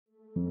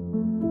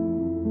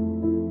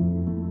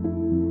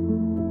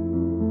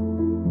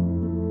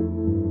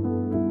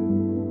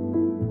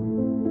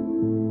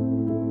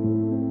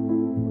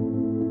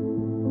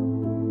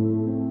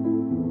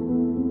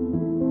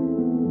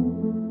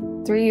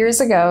years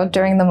ago,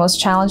 during the most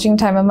challenging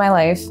time of my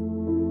life,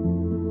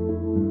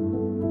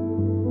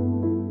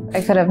 I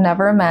could have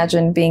never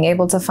imagined being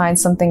able to find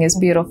something as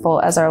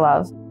beautiful as our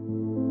love.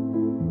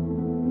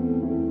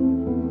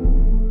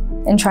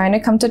 In trying to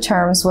come to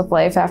terms with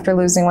life after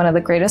losing one of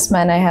the greatest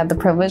men I had the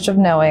privilege of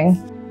knowing,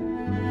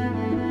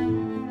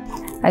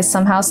 I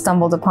somehow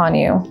stumbled upon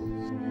you.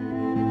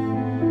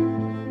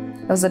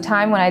 It was a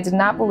time when I did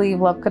not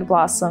believe love could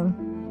blossom.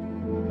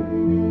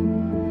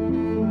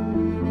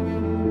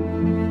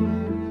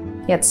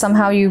 Yet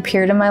somehow you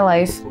appeared in my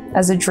life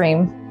as a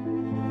dream,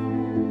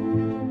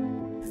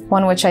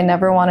 one which I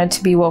never wanted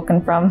to be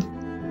woken from.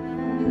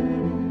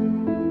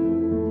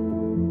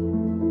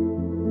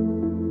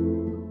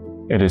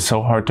 It is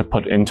so hard to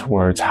put into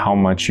words how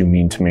much you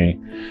mean to me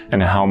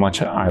and how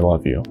much I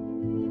love you.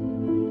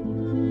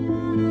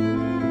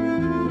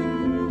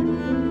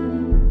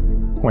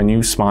 When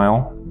you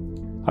smile,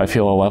 I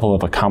feel a level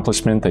of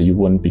accomplishment that you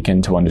wouldn't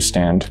begin to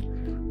understand.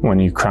 When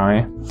you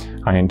cry,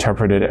 I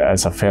interpret it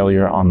as a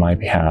failure on my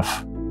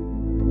behalf.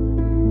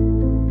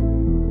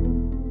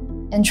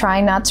 In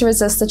trying not to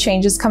resist the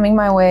changes coming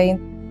my way,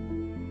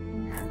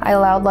 I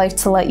allowed life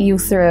to let you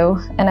through,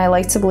 and I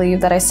like to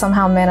believe that I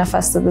somehow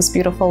manifested this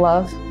beautiful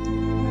love.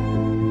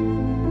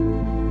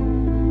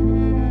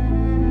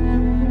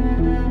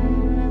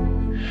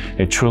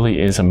 It truly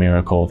is a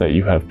miracle that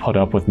you have put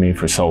up with me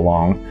for so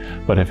long,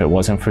 but if it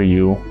wasn't for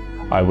you,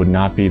 I would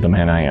not be the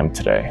man I am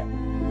today.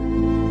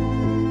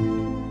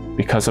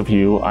 Because of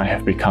you, I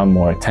have become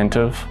more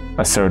attentive,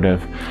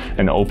 assertive,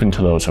 and open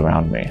to those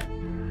around me.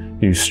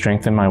 You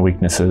strengthen my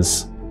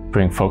weaknesses,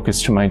 bring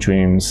focus to my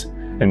dreams,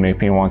 and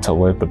make me want to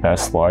live the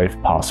best life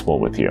possible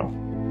with you.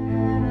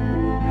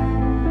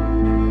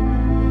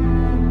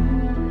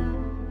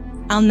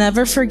 I'll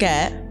never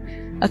forget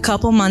a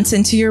couple months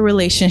into your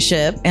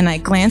relationship, and I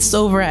glanced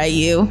over at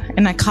you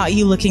and I caught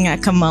you looking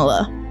at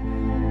Camilla.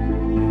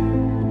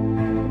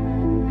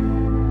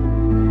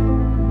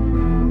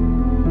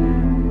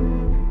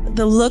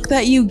 The look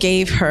that you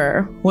gave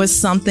her was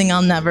something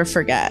I'll never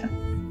forget.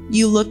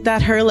 You looked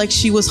at her like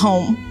she was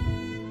home.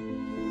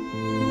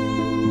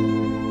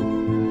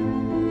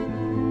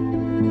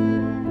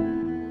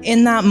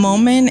 In that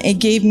moment, it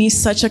gave me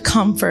such a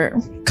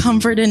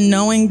comfort in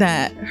knowing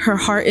that her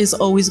heart is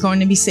always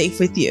going to be safe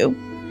with you.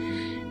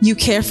 You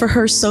care for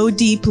her so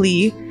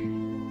deeply,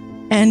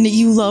 and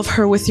you love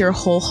her with your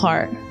whole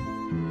heart.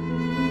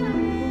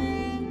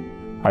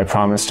 I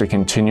promise to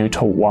continue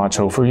to watch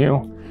over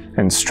you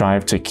and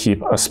strive to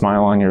keep a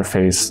smile on your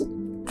face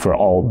for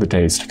all the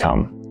days to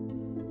come.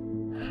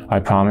 I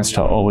promise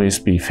to always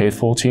be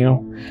faithful to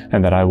you,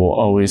 and that I will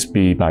always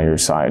be by your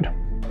side.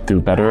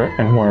 Through better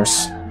and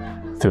worse,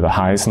 through the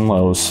highs and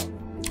lows,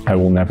 I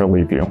will never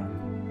leave you.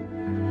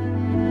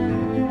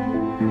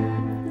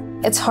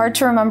 It's hard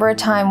to remember a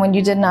time when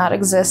you did not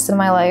exist in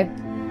my life.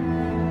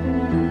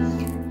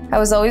 I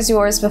was always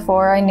yours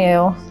before I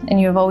knew,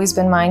 and you have always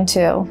been mine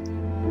too.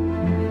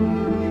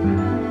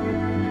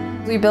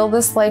 As we build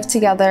this life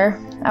together,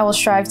 I will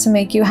strive to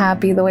make you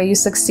happy the way you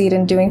succeed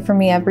in doing for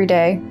me every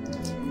day.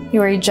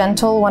 You are a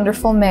gentle,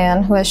 wonderful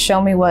man who has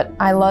shown me what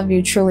I love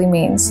you truly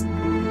means.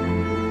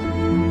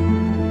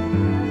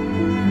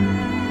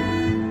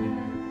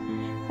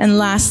 And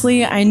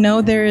lastly, I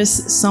know there is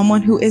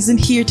someone who isn't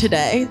here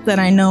today that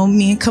I know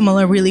me and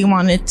Camilla really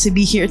wanted to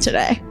be here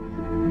today.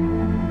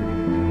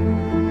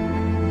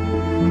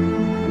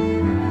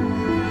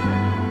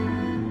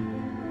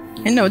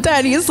 I know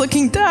Daddy is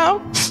looking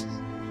down,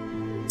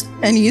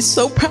 and he's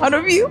so proud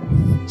of you.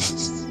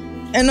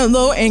 And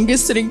although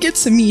Aengus didn't get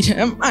to meet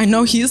him, I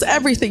know he is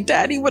everything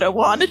Daddy would have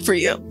wanted for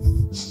you.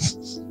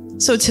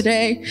 So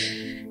today,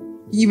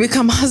 you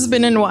become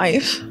husband and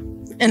wife.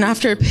 And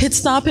after a pit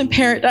stop in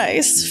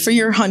paradise for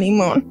your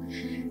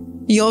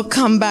honeymoon, you'll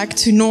come back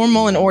to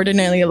normal and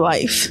ordinary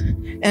life.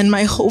 And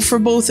my hope for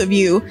both of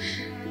you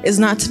is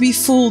not to be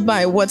fooled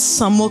by what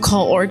some will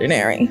call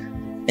ordinary.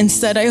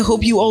 Instead, I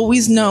hope you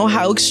always know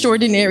how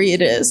extraordinary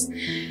it is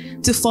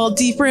to fall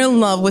deeper in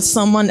love with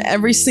someone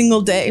every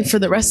single day for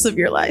the rest of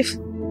your life.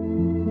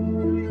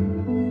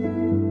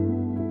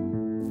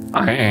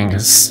 I,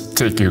 Aengus,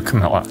 take you,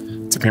 Camilla,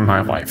 to be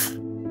my wife.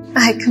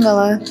 I,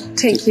 Camilla,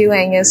 take you,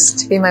 Aengus,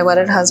 to be my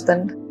wedded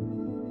husband.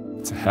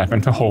 To have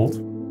and to hold.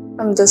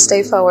 From this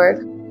day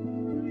forward.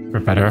 For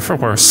better or for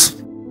worse.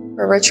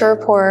 For richer or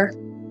poorer.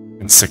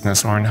 In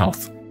sickness or in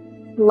health.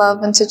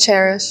 Love and to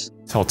cherish.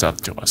 Till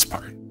death do us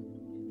part.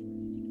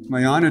 It's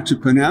my honor to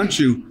pronounce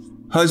you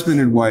husband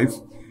and wife.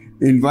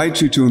 I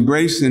invite you to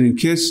embrace and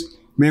kiss.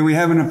 May we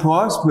have an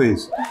applause,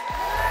 please?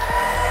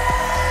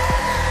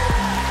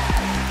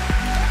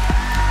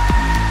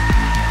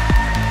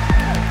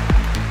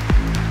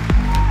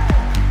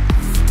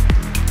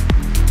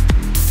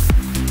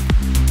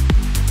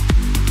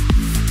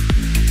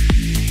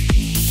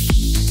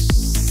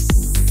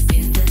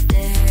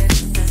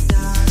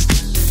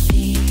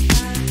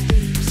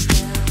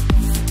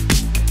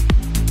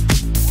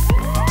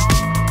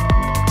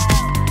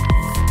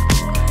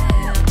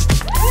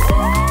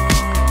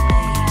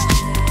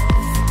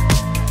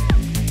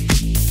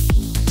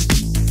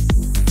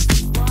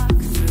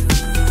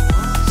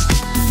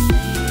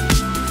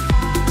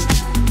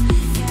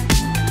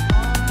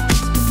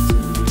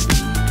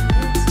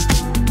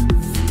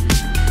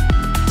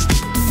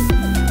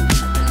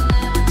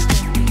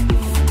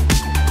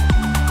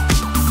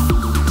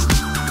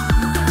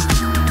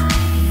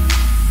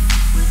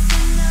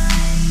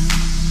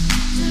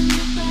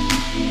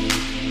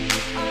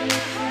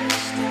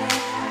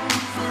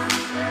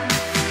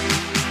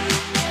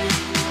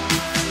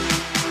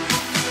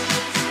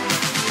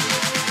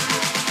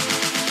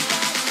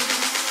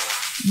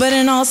 But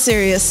in all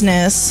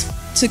seriousness,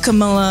 to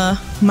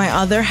Camilla, my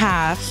other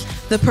half,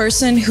 the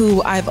person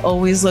who I've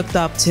always looked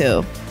up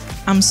to,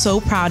 I'm so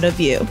proud of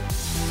you.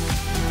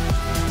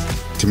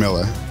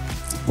 Camilla,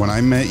 when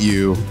I met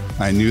you,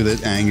 I knew that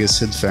Aengus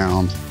had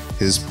found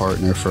his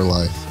partner for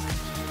life.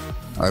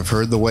 I've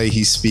heard the way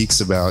he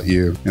speaks about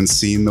you and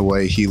seen the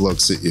way he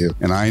looks at you,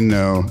 and I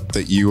know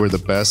that you are the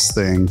best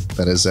thing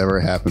that has ever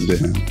happened to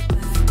him.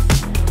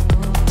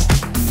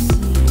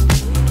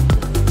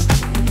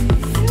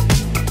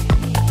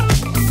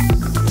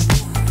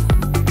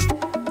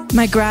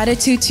 My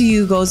gratitude to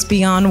you goes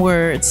beyond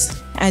words,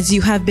 as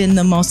you have been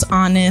the most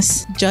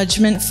honest,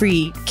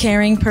 judgment-free,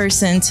 caring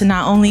person to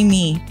not only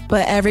me,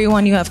 but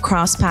everyone you have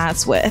crossed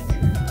paths with.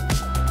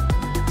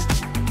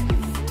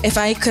 If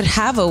I could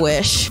have a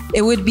wish,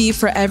 it would be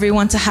for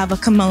everyone to have a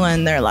Camilla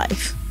in their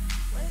life.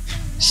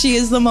 She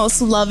is the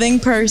most loving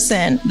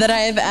person that I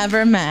have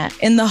ever met.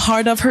 In the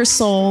heart of her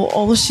soul,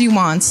 all she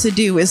wants to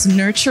do is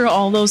nurture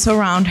all those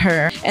around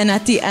her. And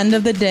at the end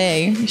of the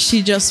day,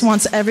 she just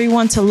wants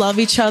everyone to love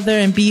each other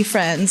and be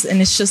friends.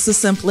 And it's just the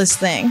simplest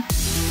thing.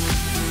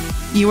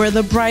 You are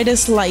the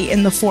brightest light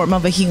in the form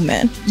of a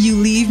human. You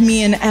leave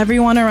me and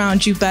everyone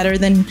around you better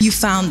than you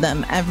found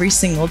them every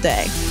single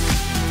day.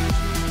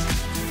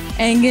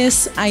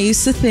 Aengus, I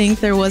used to think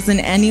there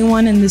wasn't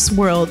anyone in this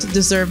world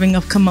deserving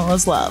of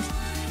Camilla's love.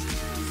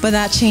 But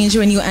that changed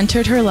when you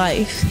entered her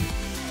life.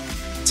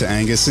 To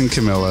Aengus and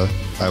Camilla,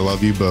 I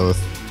love you both,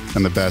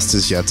 and the best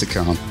is yet to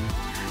come.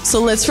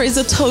 So let's raise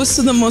a toast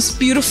to the most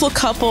beautiful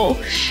couple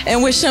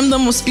and wish them the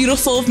most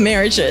beautiful of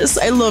marriages.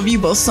 I love you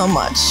both so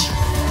much.